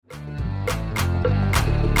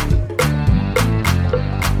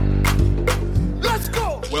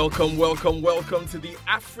Welcome to the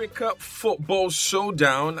Africa Football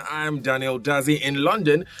Showdown. I'm Daniel Dazi in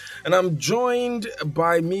London, and I'm joined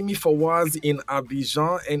by Mimi Fawaz in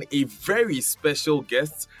Abidjan and a very special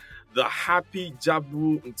guest, the happy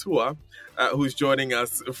Jabu Ntua, who's joining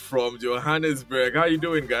us from Johannesburg. How you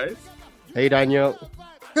doing, guys? Hey, Daniel.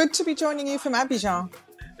 Good to be joining you from Abidjan.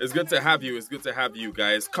 It's good to have you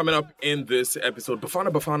guys. Coming up in this episode,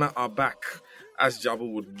 Bafana are back, as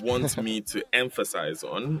Jabu would want me to emphasize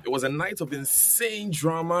on. It was a night of insane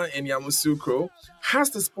drama in Yamoussoukro. Has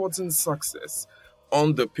the sporting success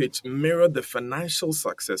on the pitch mirrored the financial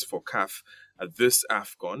success for CAF at this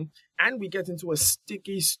AFCON? And we get into a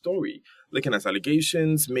sticky story, looking at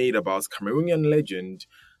allegations made about Cameroonian legend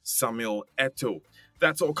Samuel Eto'o.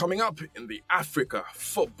 That's all coming up in the Africa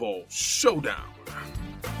Football Showdown.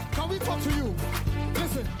 Can we talk to you?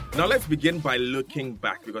 Listen. Now let's begin by looking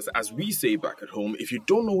back, because as we say back at home, if you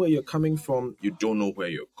don't know where you're coming from, you don't know where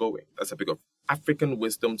you're going. That's a bit of African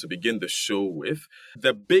wisdom to begin the show with.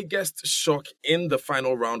 The biggest shock in the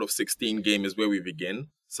final round of 16 game is where we begin.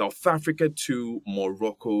 South Africa 2,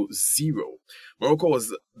 Morocco 0. Morocco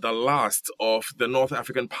was the last of the North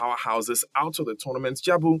African powerhouses out of the tournament.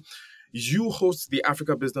 Jabu, you host the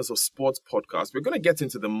Africa Business of Sports podcast. We're going to get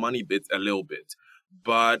into the money bit a little bit.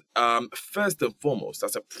 But first and foremost,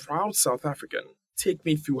 as a proud South African, take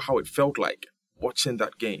me through how it felt like watching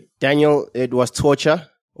that game. Daniel, it was torture.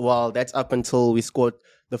 Well, that's up until we scored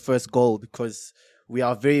the first goal, because we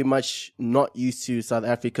are very much not used to South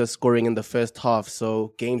Africa scoring in the first half.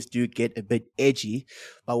 So games do get a bit edgy.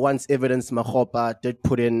 But once Evidence Makgopa did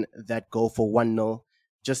put in that goal for 1-0,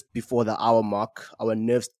 just before the hour mark, our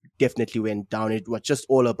nerves definitely went down. It was just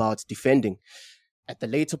all about defending. At the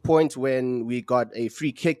later point, when we got a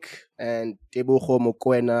free kick and Tebogo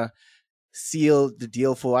Mokoena sealed the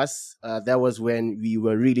deal for us, that was when we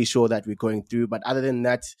were really sure that we're going through. But other than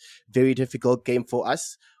that, very difficult game for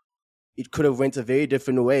us. It could have went a very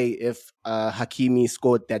different way if Hakimi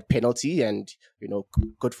scored that penalty, and,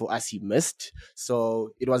 good for us, he missed.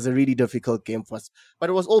 So it was a really difficult game for us. But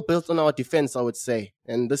it was all built on our defense, I would say.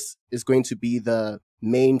 And this is going to be the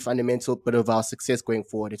main fundamental bit of our success going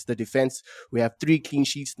forward. It's the defense. We have 3 clean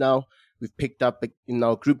sheets now. We've picked up in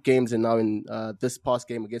our group games and now in this past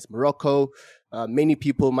game against Morocco. Many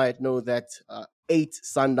people might know that 8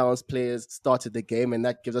 Sundowns players started the game, and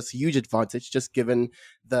that gives us a huge advantage, just given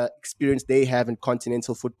the experience they have in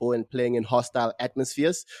continental football and playing in hostile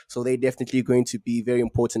atmospheres. So they're definitely going to be very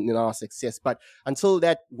important in our success. But until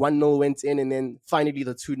that 1-0 went in, and then finally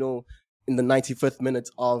the 2-0 in the 95th minute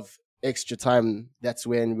of extra time, that's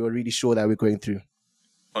when we were really sure that we're going through.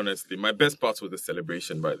 Honestly, my best part was the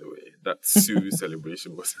celebration, by the way. That Sue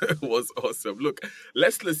celebration was awesome. Look,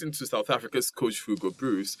 let's listen to South Africa's coach, Hugo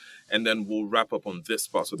Bruce, and then we'll wrap up on this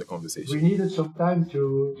part of the conversation. We needed some time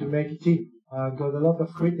to make a team. Got a lot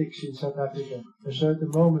of critics in South Africa at a certain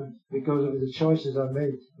moment because of the choices I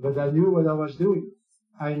made. But I knew what I was doing.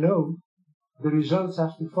 I know the results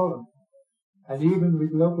have to follow. And even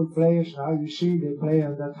with local players now, you see they play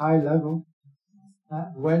on that high level.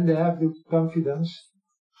 When they have the confidence,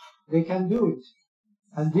 they can do it.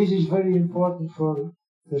 And this is very important for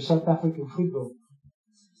the South African football.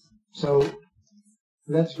 So,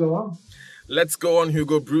 let's go on. Let's go on,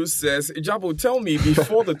 Hugo Bruce says. Jabu, tell me,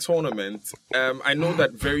 before the tournament, I know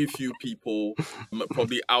that very few people,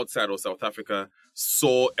 probably outside of South Africa,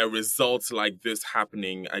 saw a result like this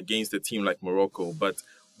happening against a team like Morocco. But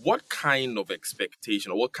what kind of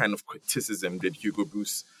expectation or what kind of criticism did Hugo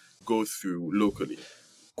Bruce go through locally?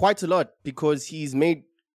 Quite a lot, because he's made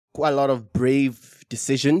quite a lot of brave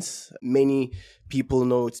decisions. Many people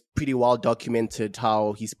know, it's pretty well documented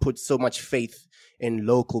how he's put so much faith in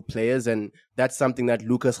local players. And that's something that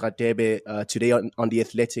Lucas Radebe today on The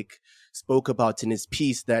Athletic spoke about in his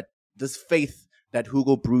piece, that this faith that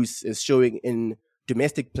Hugo Bruce is showing in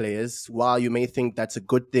domestic players, while you may think that's a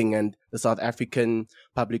good thing and the South African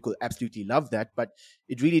public will absolutely love that, but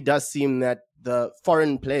it really does seem that the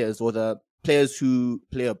foreign players or the players who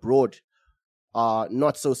play abroad are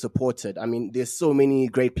not so supported. I mean, there's so many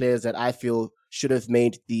great players that I feel should have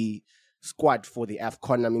made the squad for the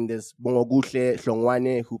AFCON. I mean, there's Bongogutle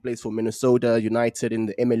Hlongwane, who plays for Minnesota United in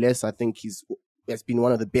the MLS. I think has been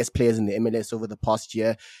one of the best players in the MLS over the past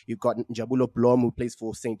year. You've got Njabulo Blom, who plays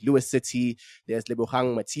for St. Louis City. There's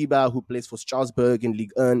Lebogang Matiba, who plays for Strasbourg in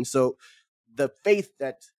Ligue 1. So the faith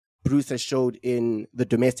that Bruce has showed in the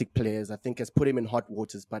domestic players, I think, has put him in hot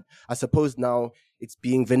waters. But I suppose now it's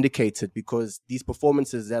being vindicated, because these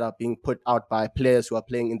performances that are being put out by players who are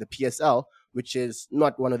playing in the PSL, which is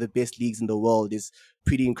not one of the best leagues in the world, is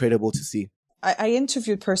pretty incredible to see. I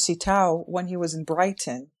interviewed Percy Tau when he was in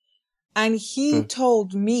Brighton, And he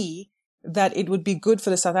told me that it would be good for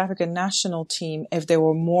the South African national team if there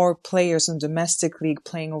were more players in domestic league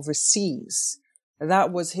playing overseas.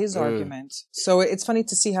 That was his argument. So it's funny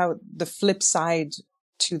to see how the flip side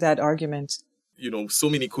to that argument. So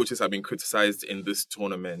many coaches have been criticized in this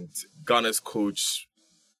tournament. Ghana's coach,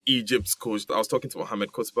 Egypt's coach. I was talking to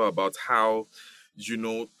Mohamed Kotba about how,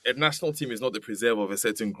 a national team is not the preserve of a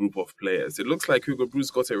certain group of players. It looks like Hugo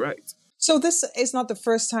Broos got it right. So this is not the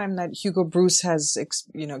first time that Hugo Broos has,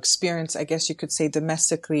 experienced, I guess you could say,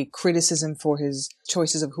 domestically criticism for his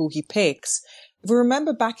choices of who he picks. If we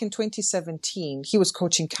remember back in 2017, he was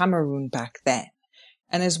coaching Cameroon back then.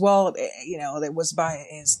 And as well, it was by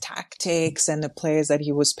his tactics and the players that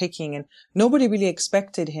he was picking. And nobody really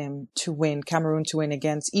expected him to win, Cameroon to win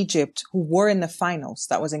against Egypt, who were in the finals.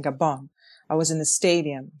 That was in Gabon. I was in the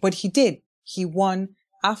stadium. But he did. He won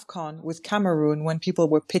AFCON with Cameroon when people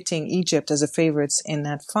were pitting Egypt as the favorites in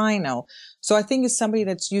that final. So I think it's somebody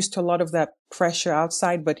that's used to a lot of that pressure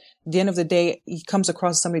outside. But at the end of the day, he comes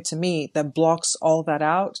across as somebody to me that blocks all that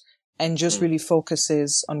out and just really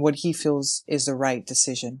focuses on what he feels is the right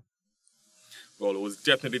decision. Well, it was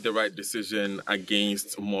definitely the right decision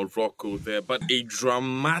against Morocco there, but a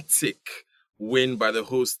dramatic win by the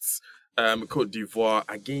hosts, Cote d'Ivoire,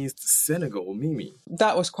 against Senegal. Mimi.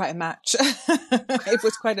 That was quite a match. It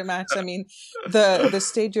was quite a match. I mean, the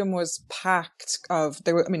stadium was packed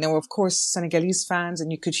there were of course Senegalese fans,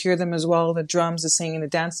 and you could hear them as well, the drums, the singing, the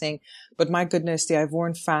dancing. But my goodness, the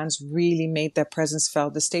Ivorian fans really made their presence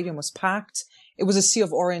felt. The stadium was packed. It was a sea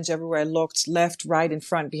of orange everywhere I looked, left, right, in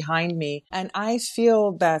front, behind me. And I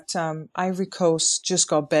feel that Ivory Coast just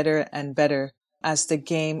got better and better as the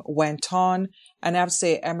game went on. And I have to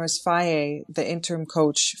say, Emers Faye, the interim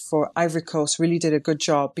coach for Ivory Coast, really did a good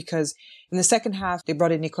job, because in the second half, they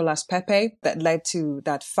brought in Nicolas Pepe that led to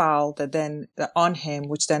that foul on him,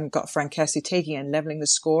 which then got Frankesi taking and leveling the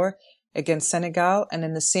score against Senegal. And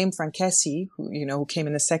then the same Frankesi, who came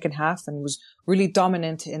in the second half and was really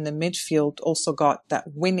dominant in the midfield, also got that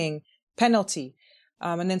winning penalty.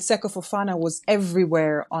 And then Seko Fofana was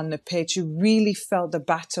everywhere on the pitch. You really felt the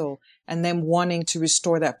battle and them wanting to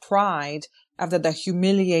restore that pride after that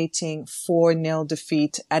humiliating 4-0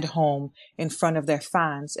 defeat at home in front of their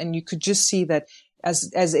fans. And you could just see that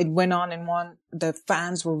as it went on and on, the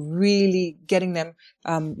fans were really getting them,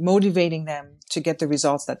 motivating them to get the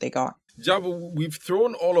results that they got. Jabo, we've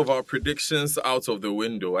thrown all of our predictions out of the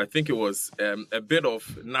window. I think it was a bit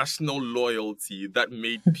of national loyalty that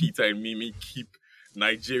made Peter and Mimi keep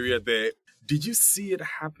Nigeria there. Did you see it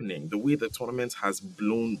happening, the way the tournament has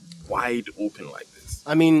blown wide open like this?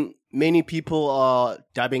 I mean, many people are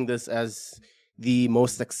dubbing this as the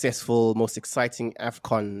most successful, most exciting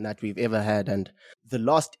AFCON that we've ever had. And the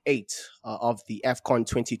last 8 of the AFCON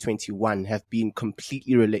 2021 have been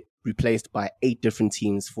completely replaced by 8 different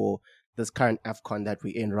teams for this current AFCON that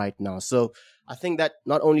we're in right now. So I think that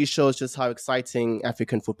not only shows just how exciting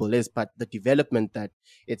African football is, but the development that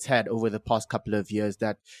it's had over the past couple of years,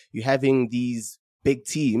 that you're having these big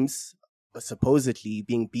teams supposedly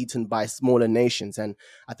being beaten by smaller nations. And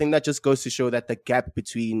I think that just goes to show that the gap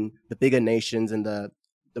between the bigger nations and the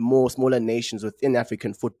more smaller nations within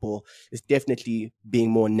African football is definitely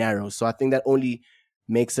being more narrow. So I think that only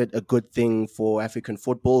makes it a good thing for African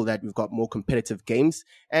football, that we've got more competitive games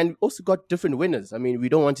and we've also got different winners. I mean, we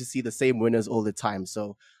don't want to see the same winners all the time.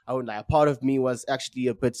 So I would a part of me was actually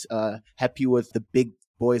a bit happy with the big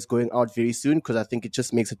boys going out very soon, because I think it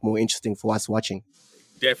just makes it more interesting for us watching.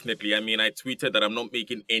 Definitely. I mean, I tweeted that I'm not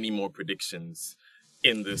making any more predictions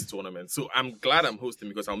in this tournament. So I'm glad I'm hosting,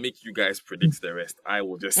 because I'll make you guys predict the rest. I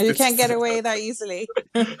will just... You can't get away that easily.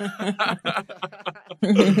 I'm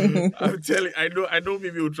telling you, I know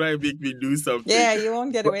maybe will try and make me do something. Yeah, you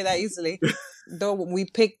won't get away that easily. Though we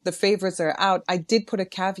picked the favorites that are out, I did put a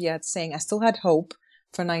caveat saying I still had hope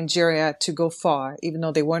for Nigeria to go far, even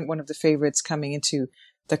though they weren't one of the favorites coming into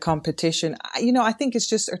the competition. I think it's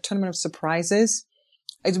just a tournament of surprises.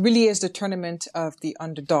 It really is the tournament of the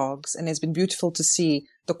underdogs, and it's been beautiful to see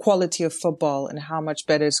the quality of football and how much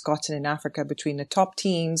better it's gotten in Africa between the top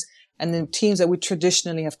teams and the teams that we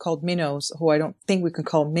traditionally have called minnows, who I don't think we can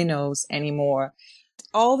call minnows anymore.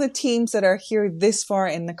 All the teams that are here this far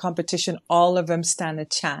in the competition, all of them stand a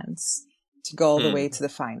chance to go all the way to the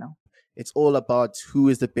final. It's all about who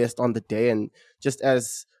is the best on the day, and just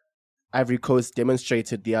as Ivory Coast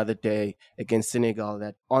demonstrated the other day against Senegal,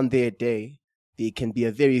 that on their day, they can be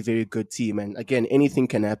a very, very good team. And again, anything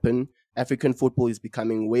can happen. African football is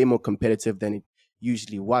becoming way more competitive than it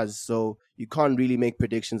usually was. So you can't really make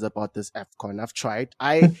predictions about this AFCON. I've tried.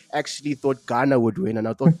 I actually thought Ghana would win, and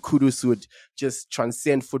I thought Kudus would just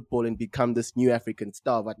transcend football and become this new African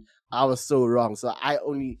star, but I was so wrong. So I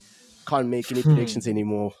only can't make any predictions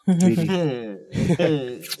anymore,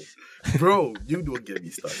 really. Bro, you don't get me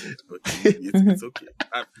started. Okay, it's okay.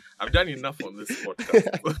 I've done enough on this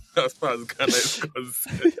podcast as far as Ghana is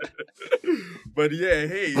concerned. But yeah,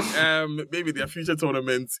 hey, maybe there are future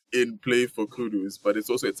tournaments in play for Kudus, but it's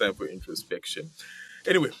also a time for introspection.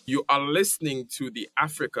 Anyway, you are listening to the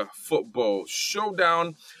Africa Football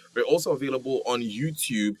Showdown. We're also available on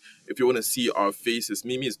YouTube if you want to see our faces.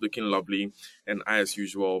 Mimi is looking lovely, and I, as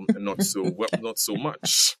usual, not so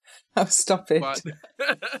much. Oh, stop it.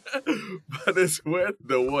 But it's worth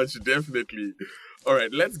the watch, definitely. All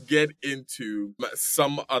right, let's get into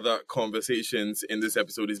some other conversations in this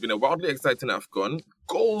episode. It's been a wildly exciting AFCON.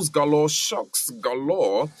 Goals galore, shocks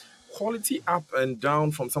galore, quality up and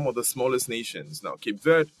down from some of the smallest nations. Now, Cape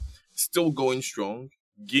Verde still going strong.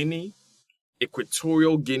 Guinea,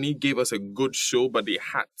 Equatorial Guinea gave us a good show, but they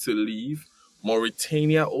had to leave.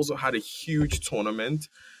 Mauritania also had a huge tournament.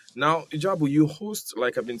 Now, Ijabu, you host,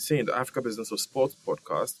 like I've been saying, the Africa Business of Sports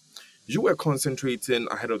podcast. You were concentrating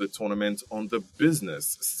ahead of the tournament on the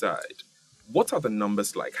business side. What are the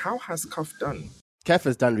numbers like? How has CAF done? CAF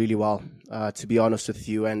has done really well, to be honest with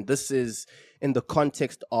you. And this is in the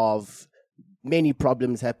context of many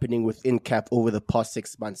problems happening within CAF over the past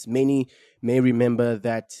 6 months. Many may remember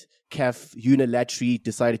that CAF unilaterally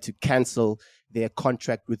decided to cancel their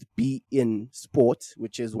contract with beIN Sport,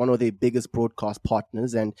 which is one of their biggest broadcast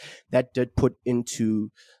partners. And that did put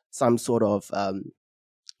into some sort of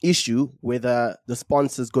issue whether the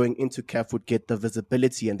sponsors going into CAF would get the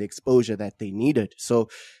visibility and the exposure that they needed. So it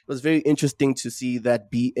was very interesting to see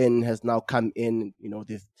that beIN has now come in. You know,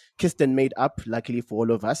 they've kissed and made up, luckily for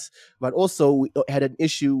all of us. But also we had an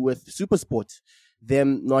issue with SuperSport,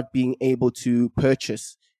 them not being able to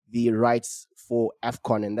purchase the rights for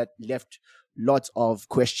AFCON, and that left lots of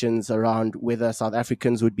questions around whether South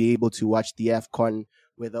Africans would be able to watch the AFCON,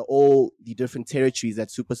 whether all the different territories that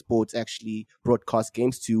SuperSports actually broadcast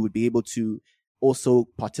games to would be able to also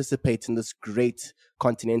participate in this great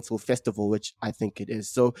continental festival, which I think it is.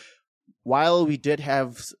 So while we did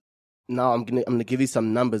have, now I'm gonna give you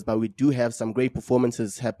some numbers, but we do have some great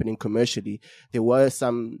performances happening commercially. There were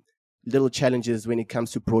some little challenges when it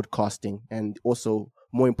comes to broadcasting, and also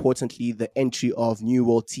more importantly, the entry of New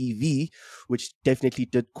World TV, which definitely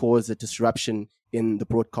did cause a disruption in the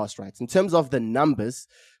broadcast rights. In terms of the numbers,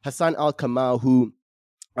 Hassan Al-Kamal, who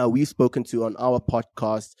we've spoken to on our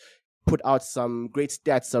podcast, put out some great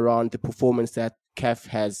stats around the performance that CAF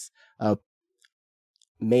has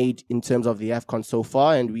made in terms of the AFCON so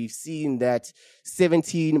far. And we've seen that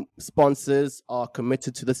 17 sponsors are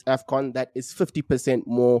committed to this AFCON. That is 50%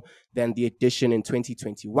 more than the edition in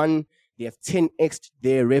 2021. They have 10x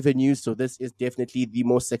their revenue. So this is definitely the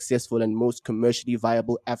most successful and most commercially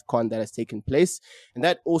viable AFCON that has taken place. And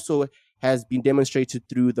that also has been demonstrated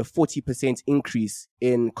through the 40% increase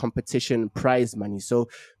in competition prize money. So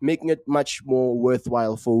making it much more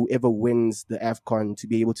worthwhile for whoever wins the AFCON to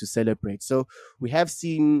be able to celebrate. So we have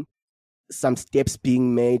seen some steps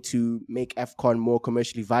being made to make AFCON more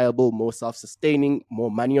commercially viable, more self-sustaining,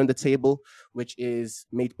 more money on the table, which is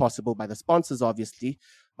made possible by the sponsors, obviously.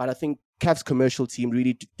 But I think CAF's commercial team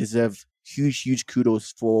really deserve huge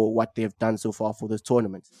kudos for what they've done so far for this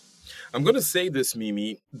tournament. I'm going to say this,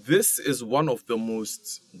 Mimi. This is one of the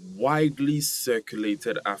most widely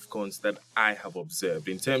circulated AFCONs that I have observed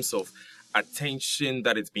in terms of attention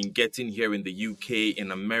that it's been getting here in the UK,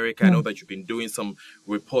 in America. I know that you've been doing some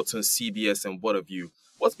reports on CBS and what have you.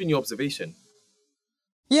 What's been your observation?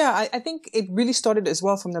 Yeah, I think it really started as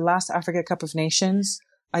well from the last Africa Cup of Nations.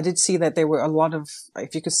 I did see that there were a lot of,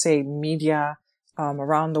 if you could say, media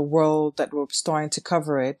around the world that were starting to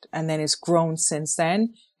cover it. And then it's grown since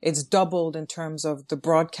then. It's doubled in terms of the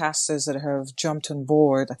broadcasters that have jumped on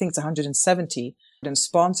board. I think it's 170. And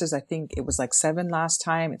sponsors, I think it was like 7 last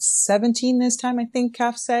time. It's 17 this time, I think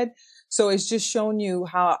CAF said. So it's just shown you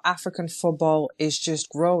how African football is just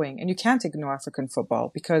growing. And you can't ignore African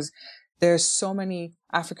football because there's so many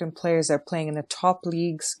African players that are playing in the top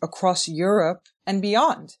leagues across Europe and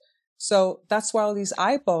beyond. So that's why all these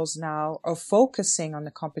eyeballs now are focusing on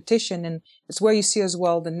the competition. And it's where you see as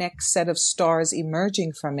well the next set of stars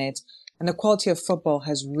emerging from it. And the quality of football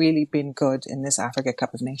has really been good in this Africa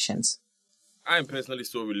Cup of Nations. I'm personally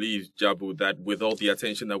so relieved, Jabu, that with all the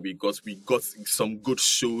attention that we got some good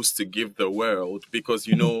shows to give the world because,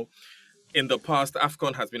 you know, In the past,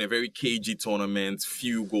 AFCON has been a very cagey tournament,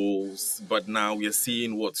 few goals, but now we're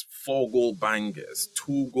seeing 4-goal bangers,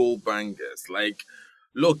 2-goal bangers. Like,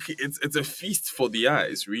 look, it's a feast for the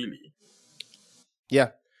eyes, really.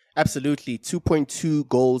 Yeah, absolutely. 2.2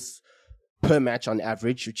 goals per match on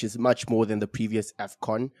average, which is much more than the previous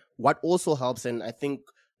AFCON. What also helps, and I think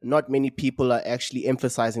not many people are actually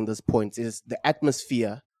emphasizing this point, is the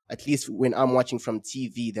atmosphere. At least when I'm watching from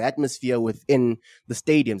TV, the atmosphere within the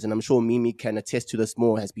stadiums, and I'm sure Mimi can attest to this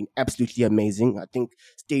more, has been absolutely amazing. I think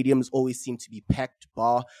stadiums always seem to be packed,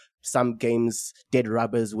 bar some games, dead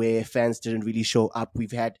rubbers where fans didn't really show up.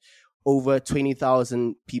 We've had over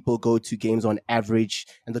 20,000 people go to games on average,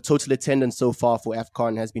 and the total attendance so far for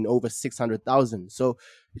AFCON has been over 600,000. So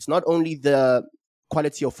it's not only the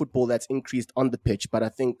quality of football that's increased on the pitch, but I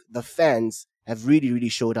think the fans have really, really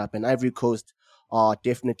showed up, and Ivory Coast are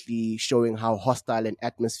definitely showing how hostile an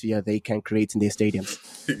atmosphere they can create in their stadiums.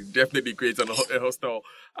 Definitely creates a hostile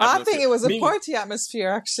atmosphere. I think it was a party atmosphere,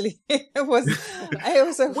 actually. It was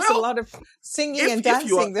a lot of singing and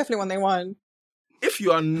dancing, definitely when they won. If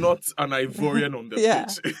you are not an Ivorian on the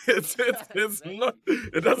pitch, it's not.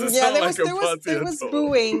 It doesn't sound like a party there was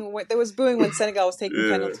booing. There was booing when Senegal was taking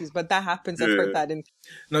penalties, but that happens. I've heard that.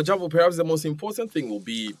 Now, Jabo, perhaps the most important thing will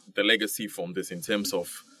be the legacy from this in terms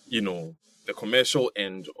of, the commercial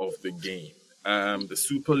end of the game. The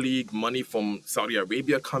Super League, money from Saudi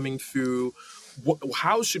Arabia coming through.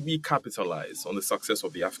 How should we capitalize on the success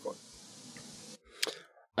of the AFCON?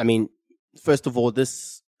 I mean, first of all,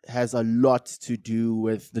 this has a lot to do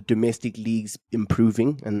with the domestic leagues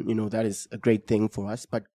improving, and that is a great thing for us.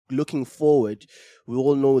 But looking forward, we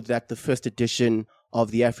all know that the first edition of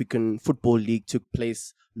the African Football League took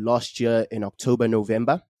place last year in October,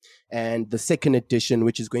 November, and the second edition,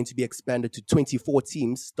 which is going to be expanded to 24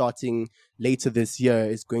 teams starting later this year,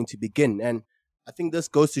 is going to begin. And I think this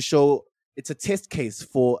goes to show it's a test case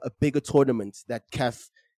for a bigger tournament that CAF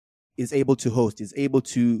is able to host, is able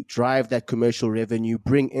to drive that commercial revenue,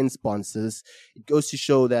 bring in sponsors. It goes to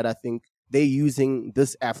show that I think they're using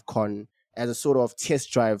this AFCON as a sort of test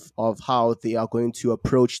drive of how they are going to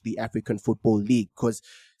approach the African Football League, because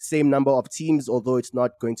same number of teams, although it's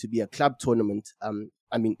not going to be a club tournament.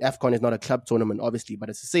 AFCON is not a club tournament, obviously, but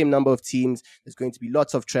it's the same number of teams. There's going to be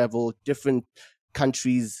lots of travel, different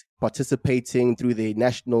countries participating through the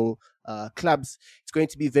national clubs. It's going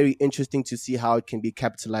to be very interesting to see how it can be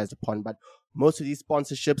capitalized upon. But most of these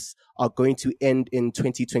sponsorships are going to end in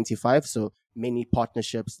 2025. So many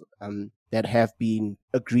partnerships that have been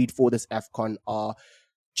agreed for this AFCON are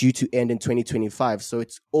due to end in 2025. So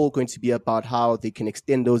it's all going to be about how they can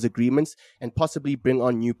extend those agreements and possibly bring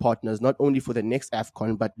on new partners, not only for the next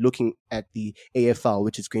AFCON, but looking at the AFL,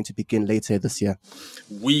 which is going to begin later this year.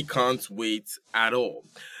 We can't wait at all.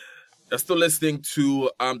 You're still listening to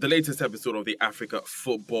the latest episode of the Africa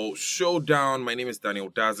Football Showdown. My name is Daniel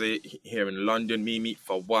Daze here in London. Mimi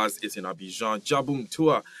Fawaz is in Abidjan. Jabum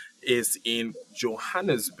Tua is in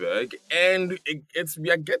Johannesburg. And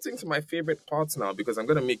we are getting to my favorite parts now, because I'm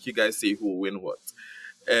going to make you guys say who will win what.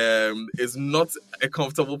 It's not a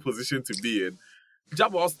comfortable position to be in.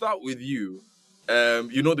 Jabo, I'll start with you.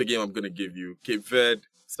 You know the game I'm going to give you. Cape Verde,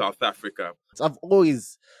 South Africa. I've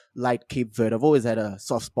always liked Cape Verde. I've always had a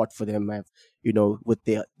soft spot for them. With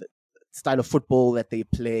their style of football that they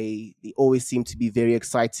play, they always seem to be very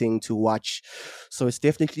exciting to watch. So it's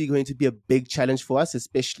definitely going to be a big challenge for us,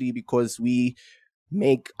 especially because we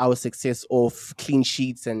make our success off clean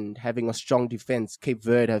sheets and having a strong defense. Cape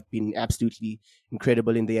Verde have been absolutely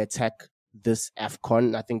incredible in their attack this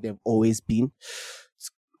AFCON. I think they've always been.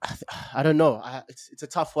 I don't know. It's a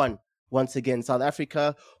tough one. Once again, South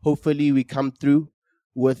Africa, hopefully we come through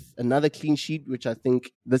with another clean sheet, which I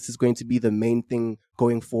think this is going to be the main thing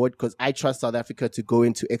going forward, because I trust South Africa to go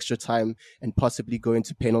into extra time and possibly go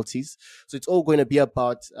into penalties. So it's all going to be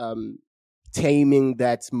about taming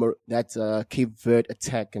that Cape Verde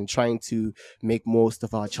attack and trying to make most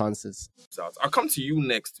of our chances. I'll come to you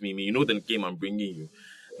next, Mimi. You know the game I'm bringing you.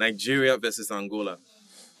 Nigeria versus Angola.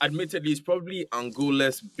 Admittedly, it's probably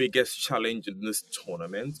Angola's biggest challenge in this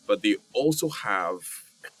tournament, but they also have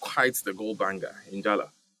quite the goal banger in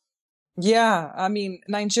Dala. Yeah, I mean,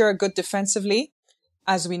 Nigeria good defensively.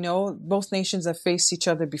 As we know, both nations have faced each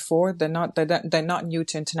other before. They're not new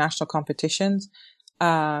to international competitions.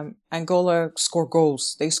 Angola score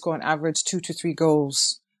goals. They score on average 2 to 3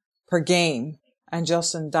 goals per game. And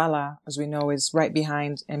Gelson Dalla, as we know, is right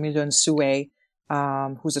behind Emilio Nsue,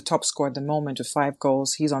 who's a top scorer at the moment with 5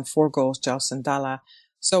 goals. He's on 4 goals, Gelson Dalla.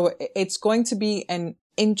 So it's going to be an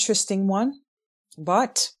interesting one.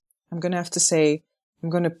 But I'm going to have to say I'm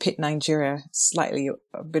going to pit Nigeria slightly,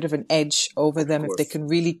 a bit of an edge over them if they can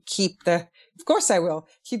really keep the. Of course, I will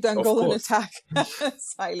keep the Angolan attack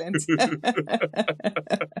silent.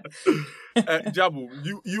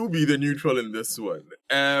 Jabu, you be the neutral in this one.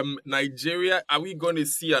 Nigeria, are we going to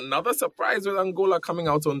see another surprise with Angola coming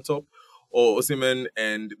out on top, or Osimhen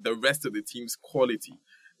and the rest of the team's quality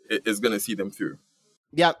is going to see them through?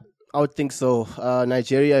 Yeah, I would think so.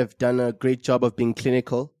 Nigeria have done a great job of being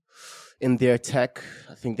clinical in their attack.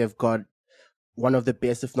 I think they've got one of the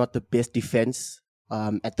best, if not the best, defense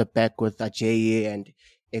at the back with Ajayi and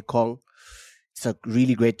Ekong. It's a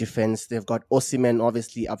really great defense. They've got Osimhen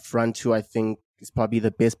obviously up front too. I think is probably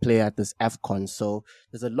the best player at this AFCON. So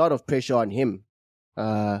there's a lot of pressure on him,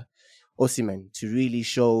 Osimhen, to really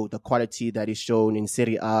show the quality that he's shown in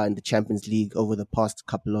Serie A and the Champions League over the past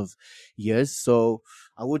couple of years. So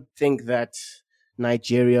I would think that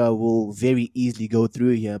Nigeria will very easily go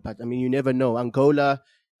through here. But I mean, you never know. Angola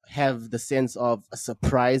have the sense of a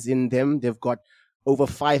surprise in them. They've got over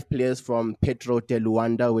 5 players from Petro de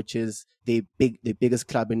Luanda, which is the biggest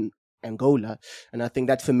club in Angola. And I think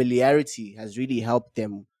that familiarity has really helped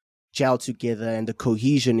them gel together and the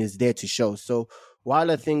cohesion is there to show. So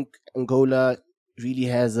while I think Angola really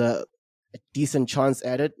has a decent chance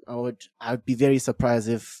at it, I'd be very surprised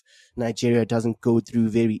if Nigeria doesn't go through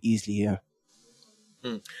very easily here.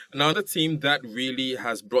 Another team that really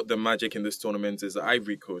has brought the magic in this tournament is the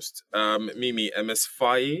Ivory Coast. Mimi, MS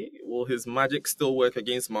Faye, will his magic still work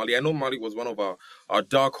against Mali? I know Mali was one of our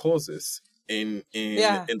dark horses in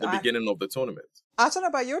the beginning of the tournament. I don't know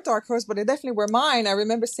about your dark horse, but they definitely were mine. I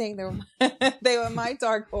remember saying they were my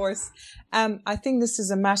dark horse. I think this is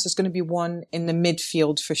a match that's going to be won in the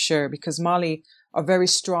midfield for sure, because Mali are very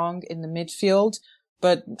strong in the midfield,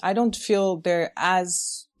 but I don't feel they're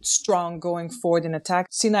as strong going forward in attack.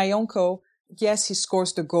 Sinayonko, yes, he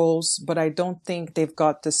scores the goals, but I don't think they've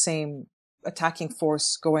got the same attacking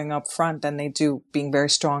force going up front than they do being very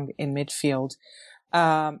strong in midfield.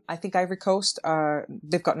 I think Ivory Coast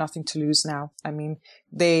they've got nothing to lose now. I mean,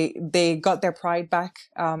 they got their pride back,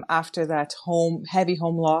 after that heavy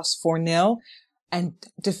home loss 4-0, and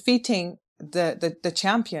defeating the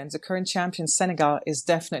champions, the current champions, Senegal, is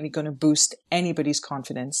definitely going to boost anybody's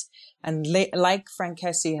confidence. And like Frank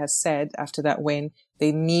Kessie has said after that win,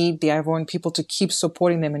 they need the Ivorian people to keep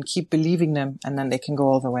supporting them and keep believing them, and then they can go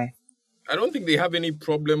all the way. I don't think they have any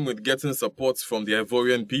problem with getting support from the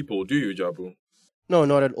Ivorian people, do you, Jabu? No,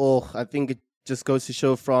 not at all. I think it just goes to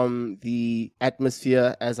show from the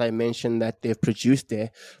atmosphere, as I mentioned, that they've produced there.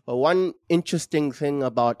 But one interesting thing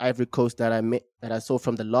about Ivory Coast that I saw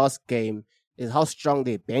from the last game is how strong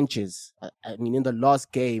their bench is. I mean, in the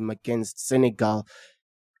last game against Senegal,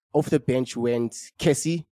 off the bench went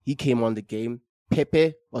Kessie. He came on the game.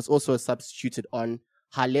 Pepe was also substituted on.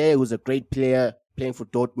 Halle, who's a great player, playing for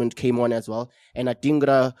Dortmund, came on as well. And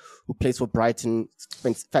Adingra, who plays for Brighton,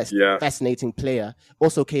 fascinating player,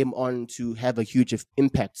 also came on to have a huge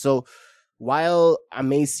impact. So while I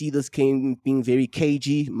may see this game being very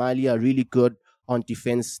cagey, Mali are really good on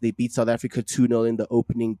defense. They beat South Africa 2-0 in the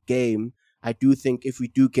opening game. I do think if we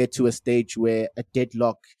do get to a stage where a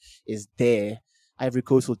deadlock is there, Ivory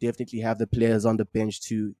Coast will definitely have the players on the bench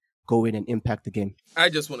to go in and impact the game. I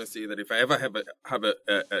just want to say that if I ever have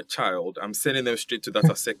a child, I'm sending them straight to that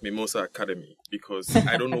Asek Mimosa Academy, because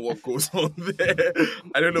I don't know what goes on there.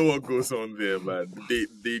 I don't know what goes on there, man.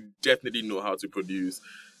 They definitely know how to produce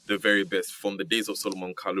the very best from the days of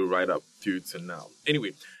Solomon Kalou right up through to now.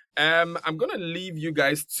 Anyway, I'm going to leave you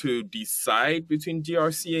guys to decide between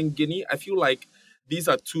DRC and Guinea. I feel like these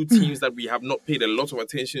are two teams that we have not paid a lot of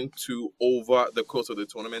attention to over the course of the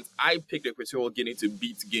tournament. I picked Equatorial Guinea to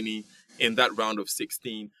beat Guinea in that round of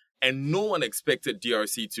 16, and no one expected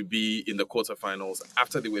DRC to be in the quarterfinals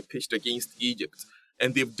after they were pitched against Egypt,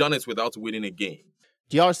 and they've done it without winning a game.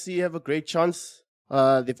 DRC have a great chance.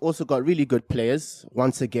 They've also got really good players.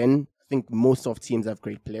 Once again, I think most of teams have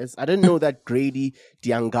great players. I didn't know that Grady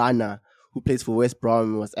Diangana, who plays for West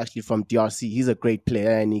Brom, was actually from DRC. He's a great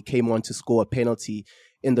player, and he came on to score a penalty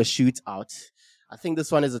in the shootout. I think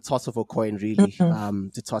this one is a toss of a coin, really.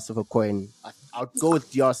 The toss of a coin. I'll go with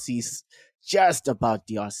DRC, just about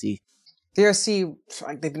DRC. DRC,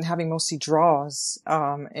 they've been having mostly draws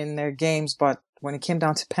in their games, but when it came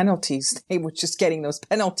down to penalties, they were just getting those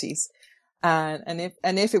penalties. And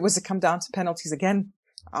if it was to come down to penalties again,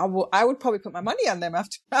 I would probably put my money on them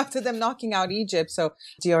after them knocking out Egypt. So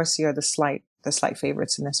DRC are the slight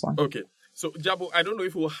favorites in this one. Okay. So Jabo, I don't know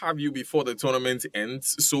if we'll have you before the tournament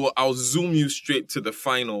ends. So I'll zoom you straight to the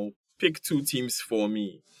final. Pick two teams for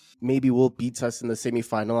me. Maybe will beat us in the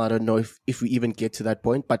semi-final. I don't know if we even get to that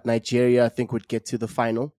point. But Nigeria, I think, would get to the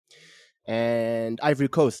final. and Ivory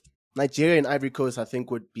Coast. Nigeria and Ivory Coast, I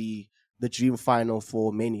think, would be the dream final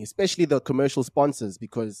for many, especially the commercial sponsors,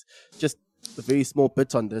 because just a very small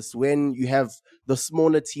bit on this. When you have the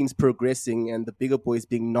smaller teams progressing and the bigger boys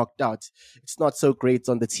being knocked out, it's not so great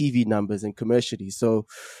on the TV numbers and commercially. So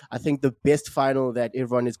I think the best final that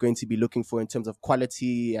everyone is going to be looking for in terms of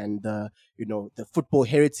quality and the football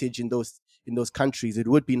heritage in those countries, it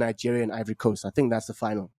would be Nigeria and Ivory Coast. I think that's the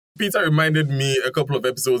final. Peter reminded me a couple of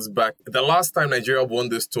episodes back, the last time Nigeria won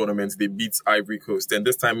this tournament, they beat Ivory Coast, and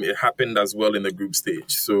this time it happened as well in the group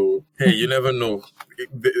stage. So, hey, you never know.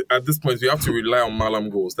 At this point, we have to rely on Malam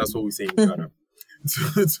goals. That's what we say in Ghana.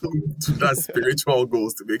 to that spiritual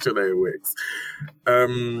goals to make sure that it works.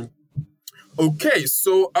 Okay,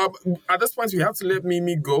 so at this point, we have to let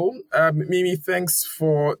Mimi go. Mimi, thanks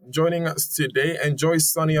for joining us today. Enjoy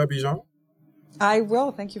sunny Abidjan. I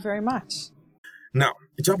will. Thank you very much. Now,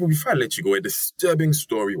 Jabo, before I let you go, a disturbing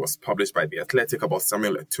story was published by The Athletic about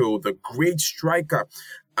Samuel Eto'o, the great striker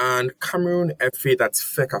and Cameroon FA, that's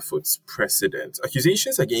Fecafoot's president.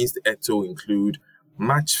 Accusations against Eto'o include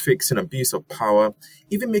match fixing, abuse of power,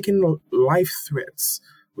 even making life threats,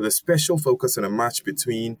 with a special focus on a match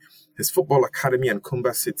between his football academy and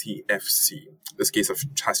Kumba City FC. This case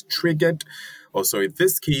has triggered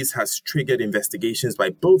investigations by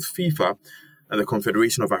both FIFA and the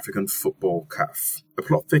Confederation of African Football, CAF. The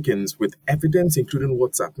plot thickens with evidence including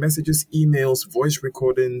WhatsApp messages, emails, voice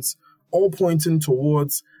recordings, all pointing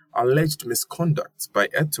towards alleged misconduct by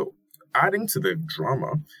Eto'o. Adding to the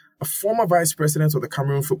drama, a former vice president of the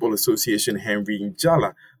Cameroon Football Association, Henry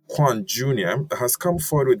Njala Kwan Jr., has come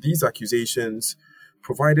forward with these accusations,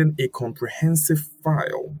 providing a comprehensive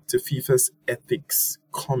file to FIFA's Ethics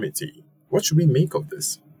Committee. What should we make of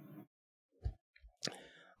this?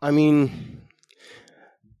 I mean,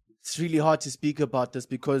 it's really hard to speak about this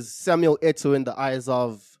because Samuel Eto'o, in the eyes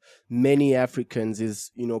of many Africans,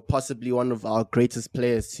 is, possibly one of our greatest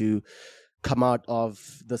players to come out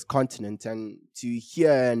of this continent. And to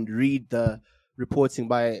hear and read the reporting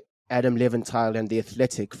by Adam Leventile and The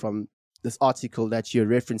Athletic from this article that you're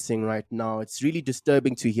referencing right now, it's really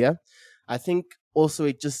disturbing to hear. I think also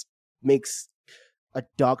it just makes a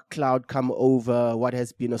dark cloud come over what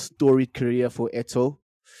has been a storied career for Eto'o.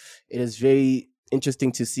 It is very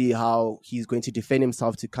interesting to see how he's going to defend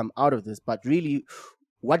himself to come out of this. But really,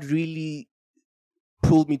 what really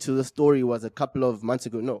pulled me to the story was a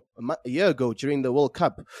year ago during the World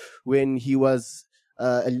Cup, when he was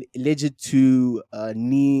alleged to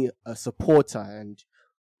knee a supporter and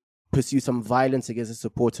pursue some violence against a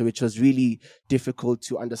supporter, which was really difficult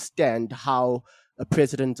to understand how a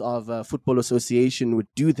president of a football association would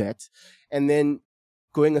do that. And then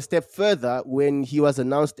going a step further, when he was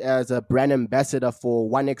announced as a brand ambassador for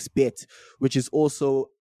 1xBet, which is also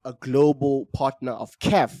a global partner of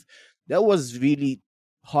CAF, that was really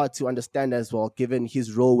hard to understand as well, given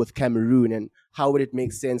his role with Cameroon, and how would it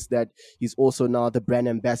make sense that he's also now the brand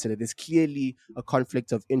ambassador? There's clearly a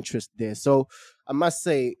conflict of interest there. So I must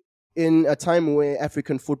say, in a time where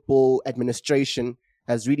African football administration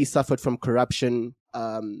has really suffered from corruption,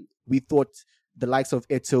 we thought the likes of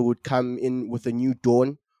Eto'o would come in with a new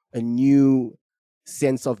dawn, a new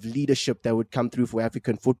sense of leadership that would come through for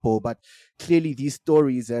African football. But clearly these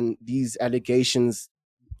stories and these allegations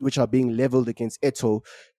which are being leveled against Eto'o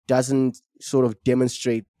doesn't sort of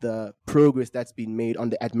demonstrate the progress that's been made on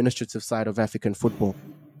the administrative side of African football.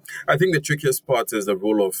 I think the trickiest part is the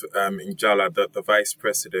role of Njala, the vice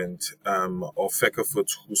president of Fecafoot,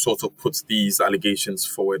 who sort of puts these allegations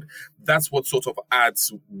forward. That's what sort of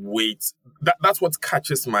adds weight. That's what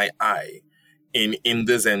catches my eye in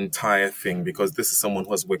this entire thing, because this is someone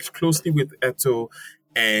who has worked closely with Eto'o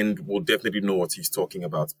and will definitely know what he's talking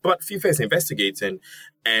about. But FIFA is investigating,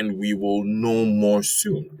 and we will know more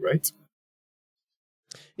soon, right?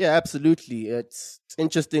 Yeah, absolutely. It's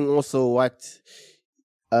interesting also what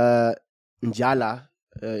Njala,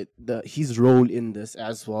 his role in this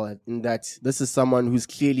as well, in that this is someone who's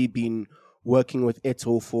clearly been working with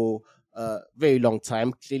Eto'o for a very long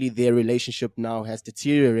time. Clearly their relationship now has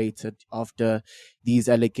deteriorated after these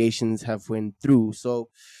allegations have went through. So,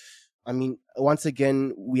 I mean, once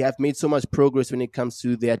again, we have made so much progress when it comes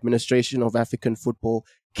to the administration of African football.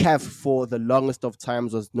 CAF, for the longest of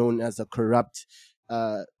times, was known as a corrupt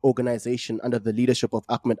organization under the leadership of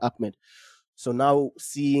Ahmed. So now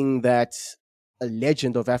seeing that a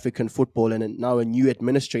legend of African football and now a new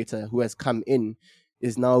administrator who has come in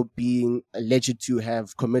is now being alleged to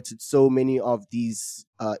have committed so many of these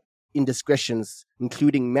indiscretions,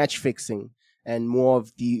 including match fixing and more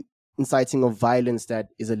of the inciting of violence that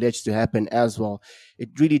is alleged to happen as well. It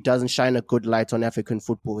really doesn't shine a good light on African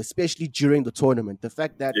football, especially during the tournament. The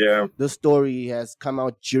fact that the story has come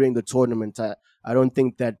out during the tournament, I don't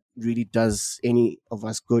think that really does any of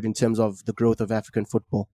us good in terms of the growth of African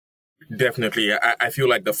football. Definitely. I feel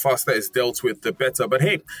like the faster it's dealt with, the better. But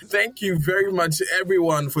hey, thank you very much,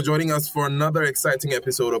 everyone, for joining us for another exciting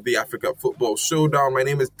episode of the Africa Football Showdown. My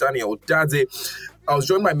name is Daniel Dadze. I was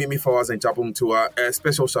joined by Mimi Fawaz and Japum Tua. A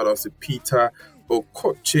special shout out to Peter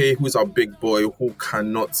Okoche, who's our big boy who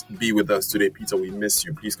cannot be with us today. Peter, we miss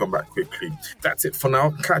you. Please come back quickly. That's it for now.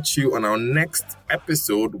 Catch you on our next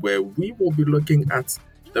episode where we will be looking at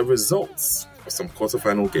the results of some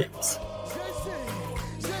quarterfinal games.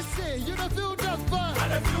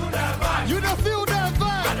 You don't feel